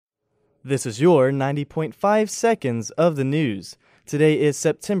This is your 90.5 seconds of the news. Today is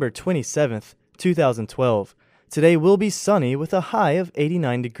September 27th, 2012. Today will be sunny with a high of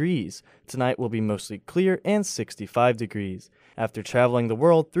 89 degrees. Tonight will be mostly clear and 65 degrees. After traveling the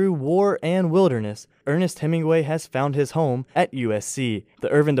world through war and wilderness, Ernest Hemingway has found his home at USC.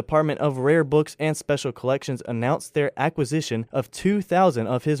 The Irvin Department of Rare Books and Special Collections announced their acquisition of 2,000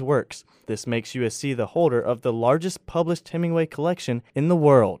 of his works. This makes USC the holder of the largest published Hemingway collection in the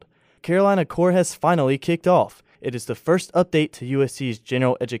world. Carolina Core has finally kicked off. It is the first update to USC's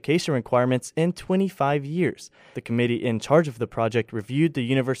general education requirements in 25 years. The committee in charge of the project reviewed the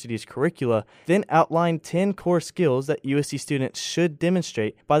university's curricula, then outlined 10 core skills that USC students should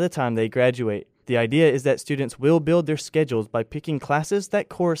demonstrate by the time they graduate. The idea is that students will build their schedules by picking classes that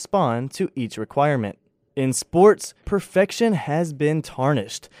correspond to each requirement. In sports, perfection has been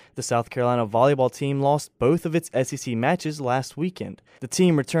tarnished. The South Carolina volleyball team lost both of its SEC matches last weekend. The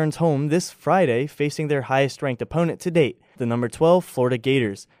team returns home this Friday facing their highest-ranked opponent to date, the number 12 Florida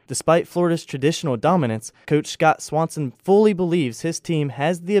Gators. Despite Florida's traditional dominance, Coach Scott Swanson fully believes his team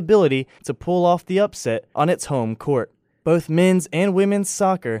has the ability to pull off the upset on its home court. Both men's and women's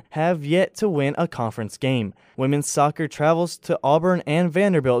soccer have yet to win a conference game. Women's soccer travels to Auburn and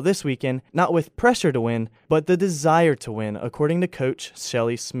Vanderbilt this weekend, not with pressure to win, but the desire to win, according to Coach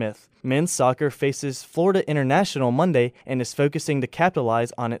Shelley Smith. Men's soccer faces Florida International Monday and is focusing to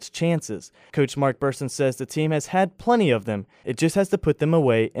capitalize on its chances. Coach Mark Burson says the team has had plenty of them. It just has to put them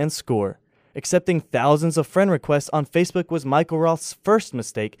away and score. Accepting thousands of friend requests on Facebook was Michael Roth's first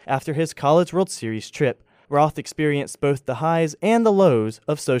mistake after his College World Series trip. Roth experienced both the highs and the lows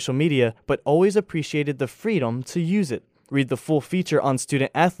of social media, but always appreciated the freedom to use it. Read the full feature on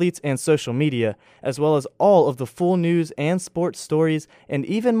student athletes and social media, as well as all of the full news and sports stories, and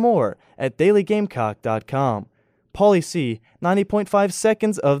even more at dailygamecock.com. Paulie C., 90.5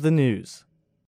 seconds of the news.